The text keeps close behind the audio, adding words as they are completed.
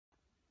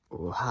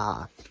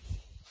Oha.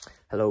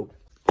 Hello.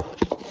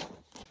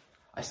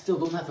 I still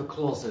don't have a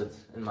closet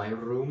in my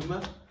room.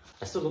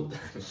 I still don't.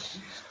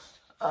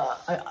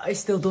 I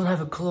still don't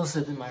have a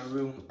closet in my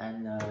room,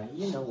 and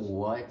you know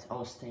what? I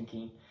was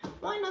thinking,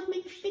 why not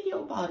make a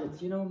video about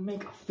it? You know,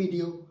 make a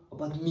video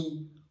about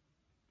me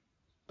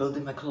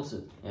building my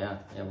closet. Yeah,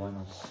 why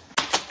not?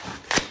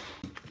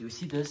 You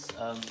see this?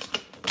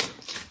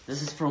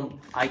 This is from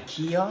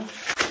IKEA,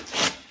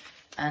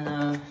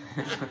 and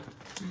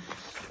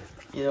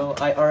you know,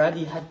 I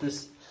already had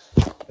this.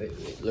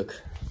 Wait,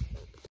 look.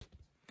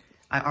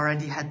 I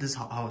already had this.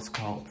 How it's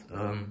called?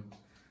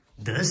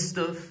 This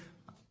stuff.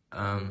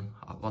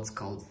 What's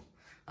called?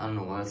 I don't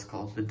know what it's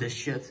called, but this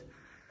shit.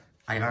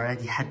 I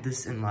already had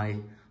this in my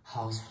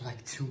house for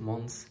like 2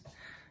 months,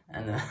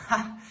 and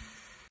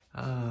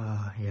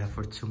yeah,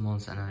 for 2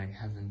 months, and I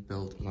haven't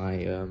built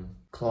my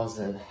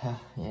closet.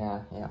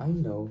 yeah, I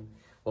know.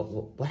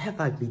 What have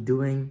I been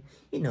doing?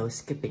 You know,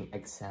 skipping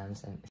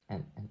exams and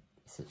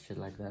shit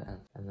like that,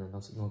 and then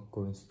also not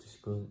going to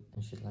school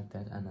and shit like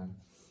that, and then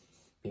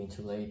being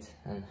too late.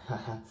 And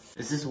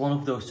this is one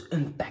of those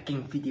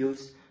unpacking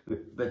videos,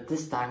 but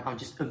this time I'm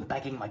just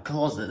unpacking my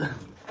closet.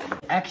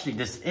 Actually,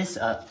 this is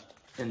a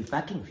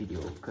unpacking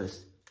video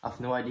because I have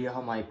no idea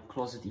how my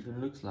closet even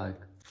looks like.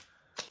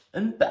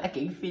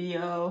 Unpacking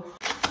video.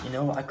 You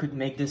know, I could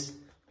make this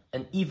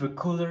an even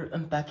cooler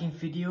unpacking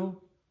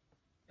video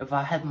if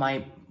I had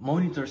my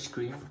monitor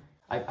screen.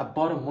 I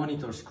bought a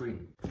monitor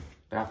screen,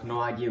 but I have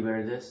no idea where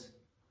it is.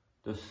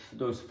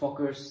 Those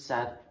fuckers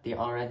said they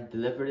already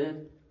delivered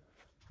it.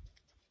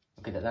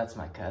 Okay, that's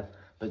my cat.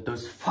 But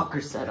those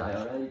fuckers said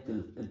I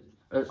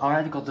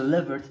already got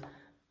delivered,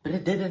 but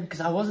it didn't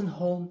because I wasn't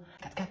home.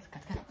 Cat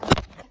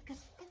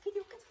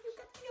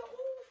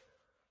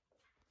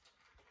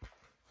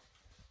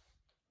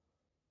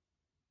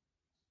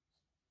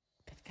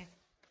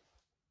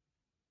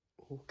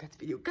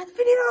video.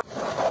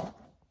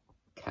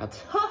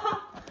 Cat.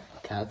 Oh,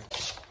 cat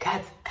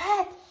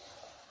video.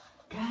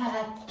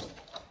 Cat.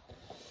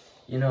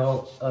 You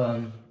know,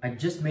 I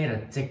just made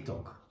a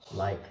TikTok,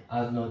 like,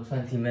 I don't know,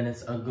 20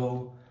 minutes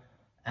ago,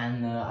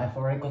 and I've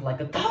already got like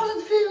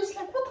 1,000 views.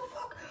 Like, what the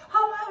fuck?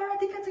 How am I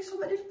already getting so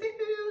many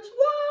views?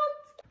 What?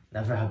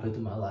 Never happened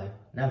in my life.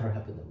 Never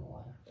happened in my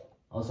life.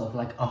 Also, I have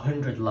like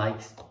 100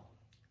 likes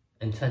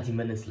in 20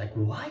 minutes. Like,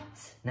 what?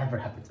 Never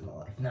happened in my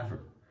life. Never.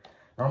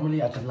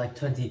 Normally, I get like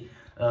 20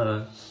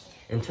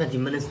 in 20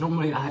 minutes.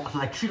 Normally, I have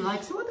like 3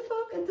 likes. What the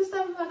fuck? And this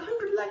time, like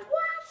 100 likes.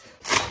 What?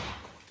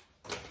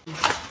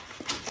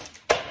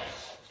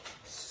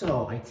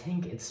 So I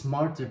think it's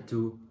smarter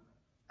to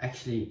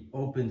actually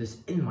open this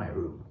in my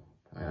room.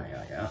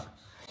 Yeah.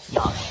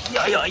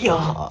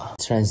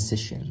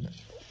 Transition.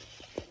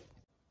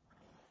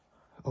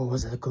 Oh,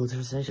 was that a cool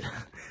transition?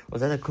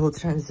 Was that a cool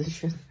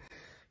transition?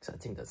 Because I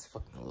think that's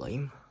fucking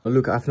lame. Oh,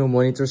 look, I have no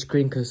monitor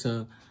screen because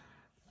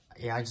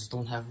yeah, I just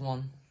don't have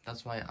one.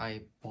 That's why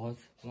I bought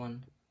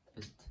one,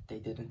 but they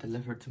didn't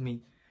deliver to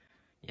me.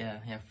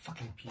 Yeah,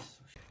 fucking piece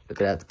of shit.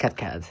 Look at that,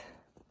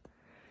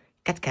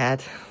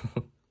 cat.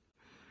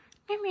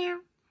 Meow.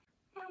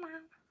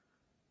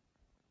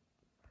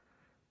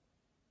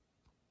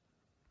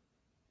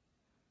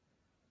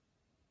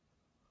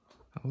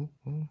 Oh.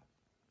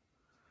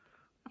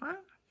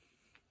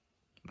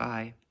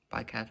 Bye,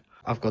 cat.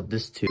 I've got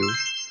this too.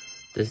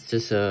 This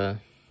is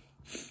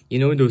you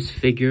know those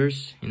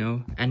figures, you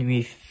know,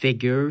 anime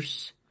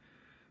figures.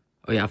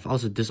 Oh yeah, I've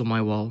also this on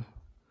my wall.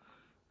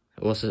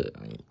 It was a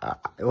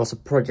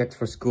project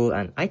for school,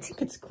 and I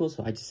think it's cool,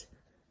 so I just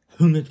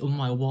hung it on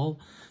my wall.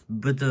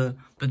 But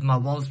my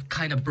wall's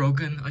kind of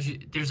broken.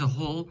 There's a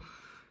hole,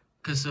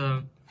 cause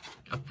I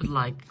put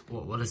like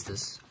what is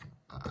this?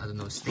 I don't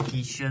know,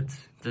 sticky shit.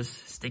 This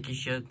sticky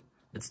shit.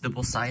 It's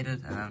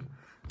double-sided, and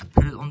I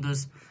put it on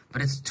this,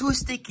 but it's too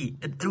sticky.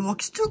 It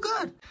works too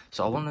good.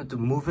 So I wanted to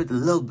move it a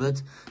little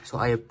bit, so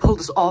I pulled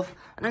this off,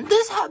 and then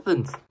this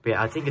happened. But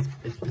yeah, I think it's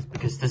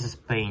because this is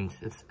paint.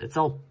 It's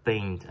all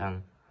paint,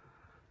 and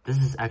this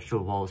is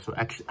actual wall. So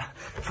actually,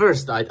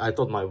 first I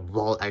thought my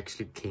wall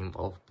actually came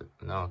off, but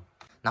no.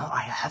 Now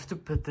I have to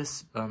put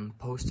this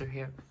poster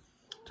here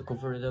to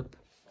cover it up.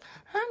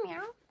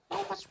 Meow.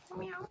 Oh, what's wrong,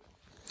 meow?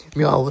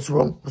 Meow, what's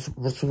wrong?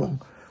 What's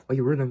wrong? Why are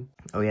you running?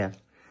 Oh yeah.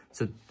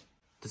 So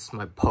this is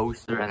my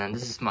poster, and then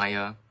this is my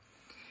I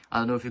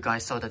don't know if you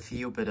guys saw that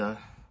video, but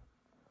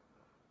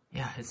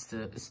yeah, it's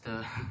the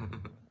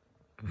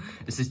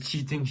it's a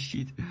cheating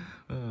sheet.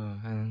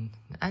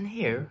 And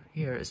here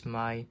is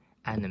my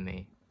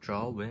anime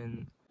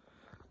drawing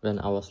when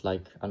I was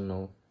like, I don't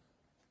know,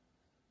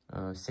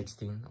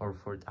 16 or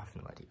 14, I have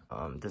no idea.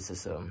 This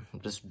is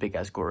this big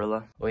ass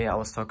gorilla. Oh yeah, I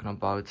was talking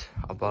about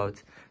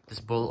this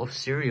bowl of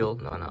cereal.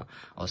 No, I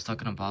was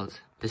talking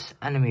about this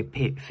anime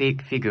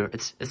figure.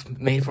 It's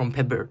made from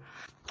paper.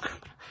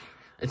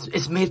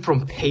 It's made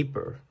from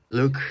paper.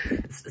 Look,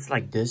 it's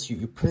like this.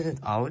 You print it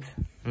out,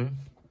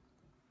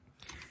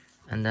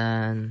 and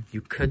then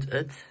you cut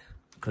it,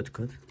 cut.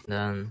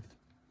 Then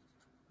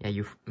yeah,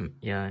 you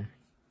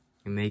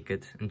make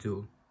it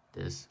into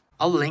this.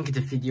 I'll link the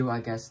video, I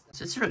guess.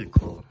 It's really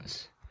cool.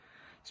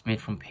 It's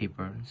made from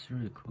paper. It's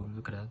really cool.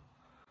 Look at that.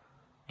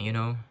 And you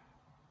know,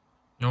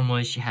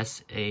 normally she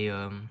has a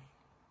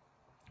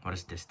what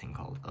is this thing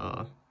called?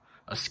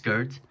 A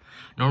skirt.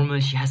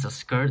 Normally she has a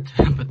skirt,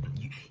 but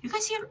you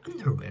guys see her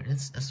underwear.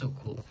 That's so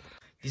cool.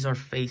 These are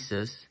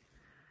faces.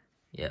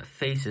 Yeah,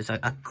 faces. I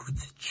could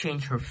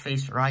change her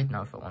face right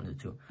now if I wanted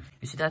to.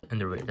 You see that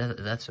underwear?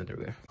 That's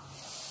underwear.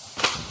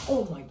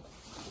 Oh my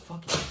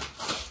fucking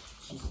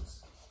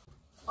Jesus.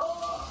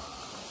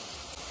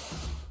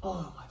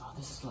 Oh my god,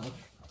 this is like,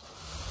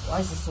 why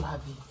is it so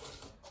heavy?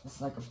 It's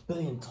like 1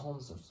 billion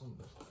tons or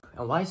something.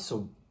 And why is it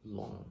so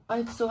long? Why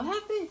it's so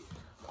heavy?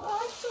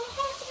 Oh, it's so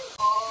heavy.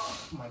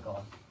 Oh my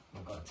god. Oh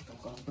my god, I think I'm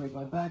gonna break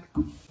my back.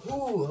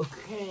 Ooh,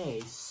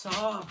 okay, so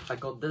I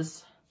got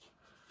this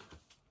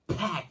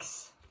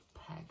packs.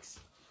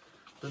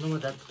 Don't know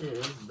what that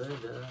is, but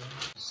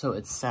so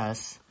it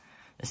says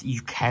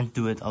you can't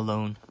do it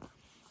alone.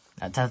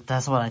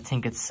 That's what I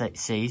think it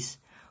says.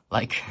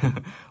 Like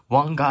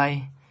one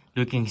guy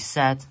looking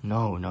sad.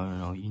 No.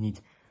 You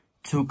need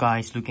 2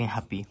 guys looking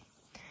happy.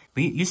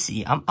 But you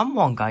see, I'm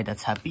one guy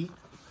that's happy.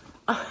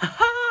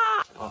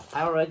 Oh,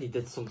 I already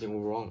did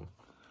something wrong.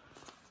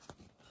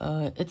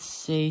 It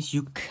says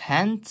you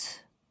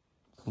can't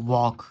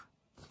walk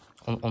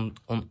on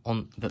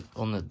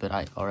it, but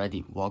I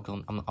already walked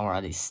on. I'm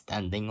already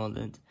standing on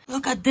it.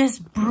 Look at this,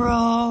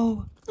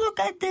 bro. Look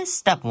at this.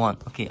 Step 1.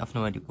 Okay, I've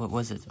no idea. What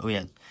was it? Oh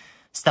yeah,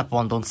 step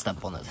 1. Don't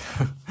step on it.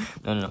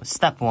 No.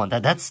 Step 1.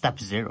 That's step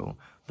 0.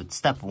 But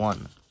step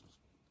 1,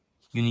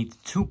 you need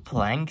 2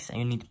 planks and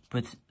you need to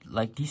put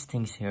like these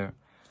things here.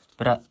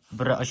 But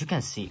as you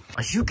can see,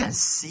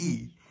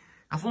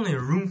 I've only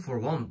room for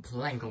 1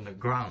 plank on the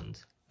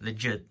ground.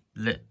 Legit.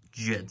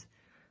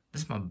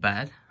 This is my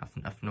bed.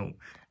 I've no,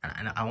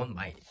 and I want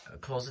my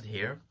closet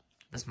here.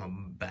 That's my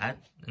bed.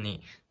 And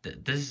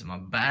this is my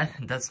bed.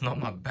 That's not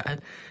my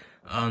bed.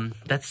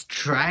 That's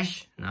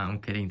trash. No, I'm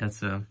kidding.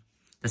 That's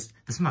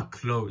my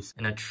clothes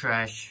in a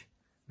trash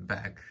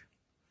bag.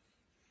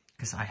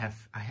 Cause I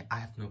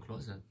have no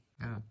closet.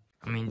 Yeah.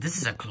 I mean, this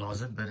is a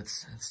closet, but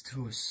it's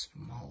too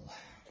small.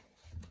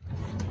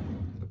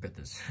 Look at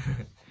this.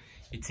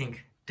 You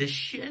think this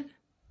shit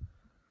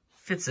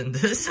fits in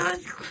this?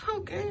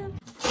 Okay.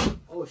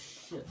 Oh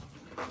shit.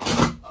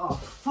 Oh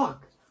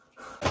fuck.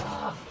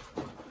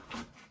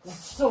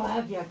 That's so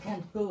heavy, I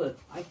can't pull it.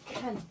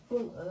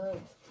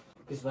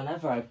 Because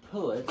whenever I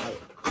pull it, I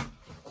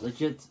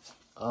legit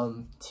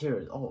tear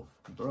it off,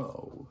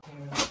 bro.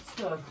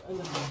 Stuck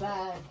under my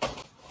bag.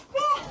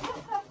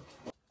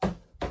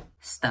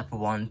 Step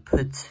 1,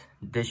 put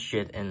this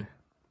shit in.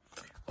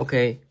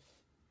 Okay.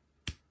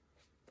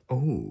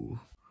 Oh.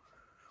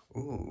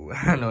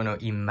 No,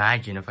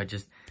 imagine if I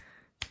just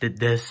did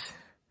this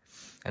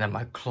and then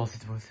my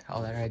closet would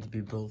already be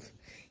built.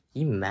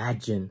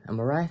 Imagine, am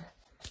I right?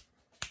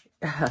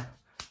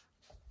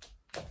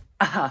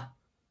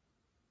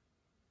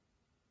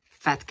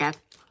 Fat cat.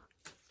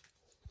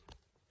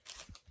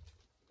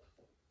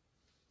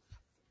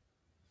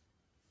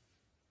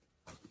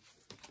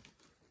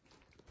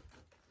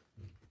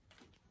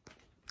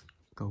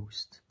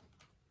 Ghost.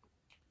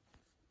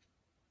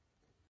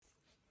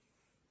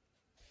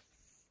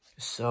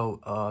 So,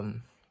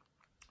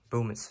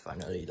 boom, it's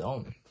finally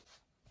done.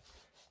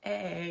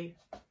 Hey!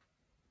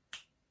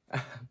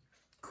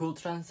 Cool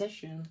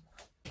transition.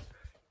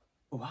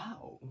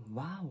 Wow.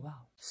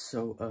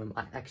 So,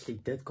 I actually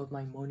did got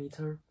my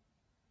monitor.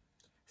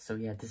 So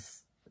yeah,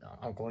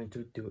 I'm going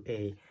to do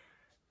a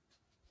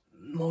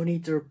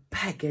monitor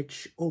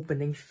package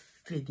opening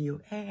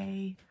video.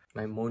 Hey!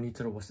 My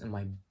monitor was in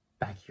my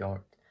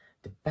backyard.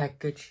 The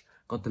package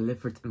got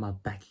delivered in my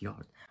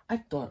backyard. I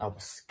thought I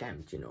was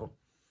scammed, you know.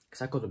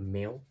 Because I got a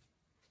mail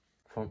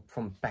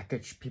from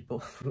package people,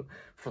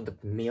 from the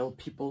mail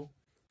people,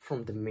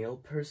 from the mail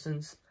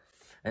persons.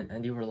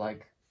 And they were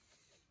like,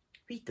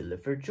 we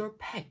delivered your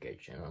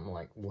package. And I'm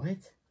like,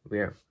 what?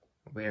 Where?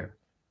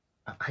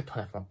 I don't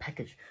have my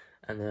package.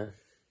 And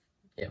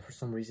yeah, for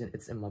some reason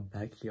it's in my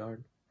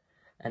backyard.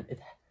 And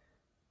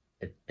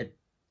it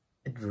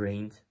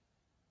rained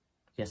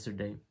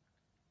yesterday.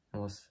 It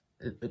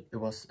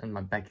was in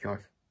my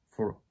backyard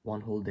for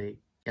 1 whole day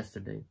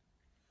yesterday.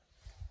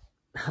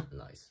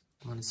 Nice.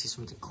 Wanna see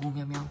something cool,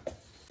 meow meow?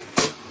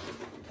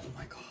 Oh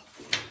my god.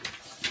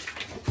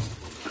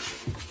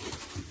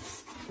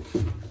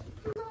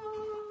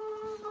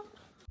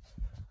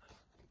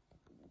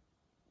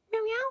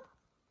 Meow meow.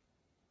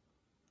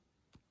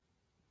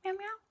 Meow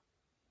meow.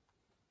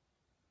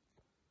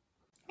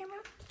 Meow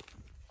meow.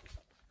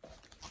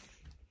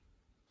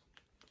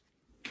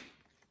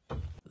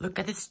 Look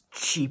at this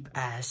cheap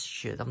ass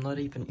shit. I'm not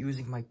even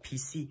using my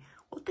PC.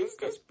 What is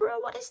this, bro?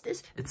 What is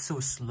this? It's so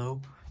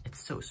slow.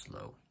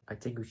 I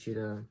think we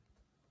should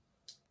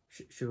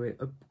we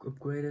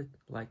upgrade it?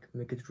 Like,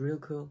 make it real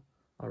cool?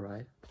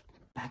 Alright.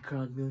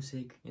 Background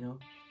music, you know?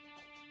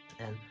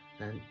 And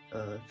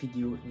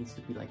video needs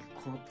to be like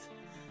cropped.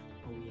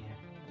 Oh yeah.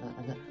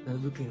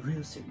 And looking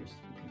real serious.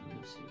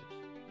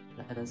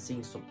 And then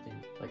saying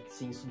something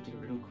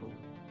real cool.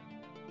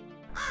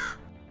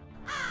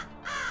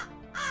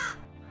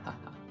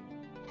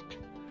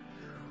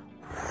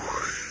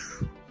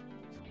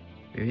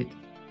 Hear it?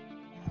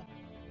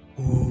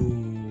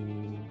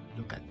 Ooh,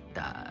 look at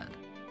that.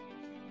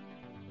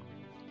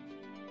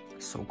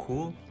 So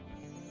cool.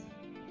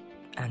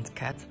 And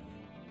cat.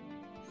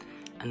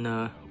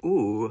 And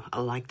ooh,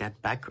 I like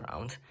that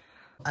background.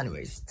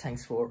 Anyways,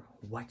 thanks for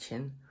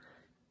watching.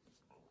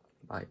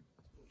 Bye.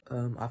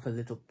 I have a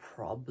little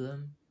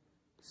problem.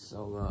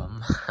 So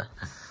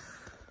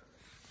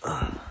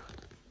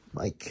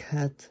my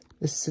cat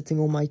is sitting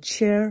on my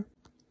chair.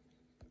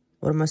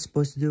 What am I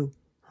supposed to do?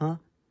 Huh?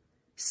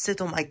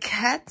 Sit on my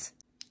cat?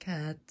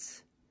 Cat.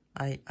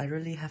 I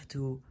really have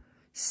to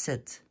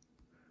sit.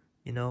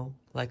 You know?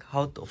 Like,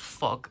 how the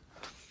fuck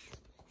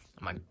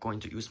am I going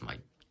to use my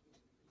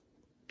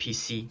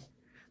PC?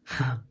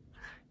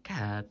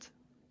 Cat.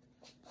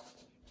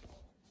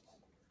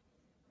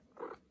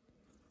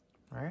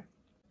 Right?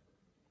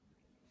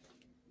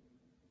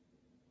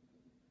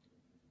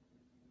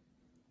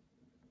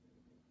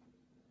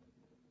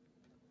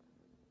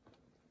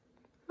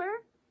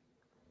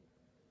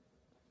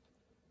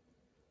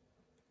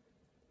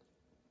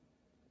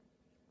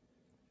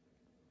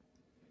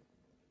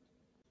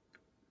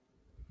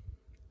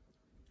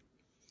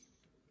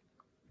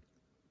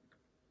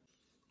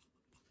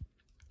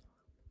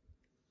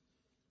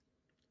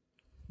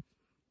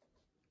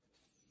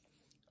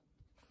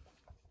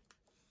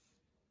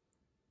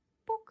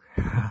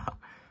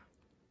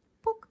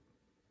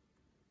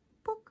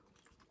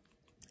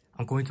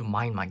 I'm going to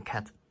mind my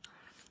cat.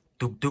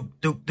 Duk duk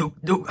duk duk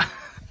duk.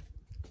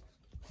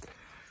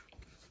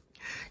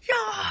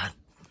 Yeah.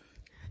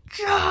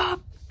 Yeah.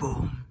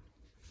 Boom.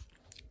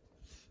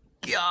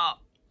 Yeah.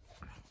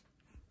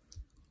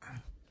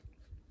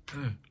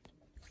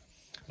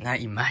 Now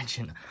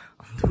imagine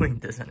I'm doing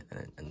this and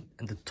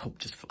the top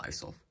just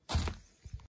flies off.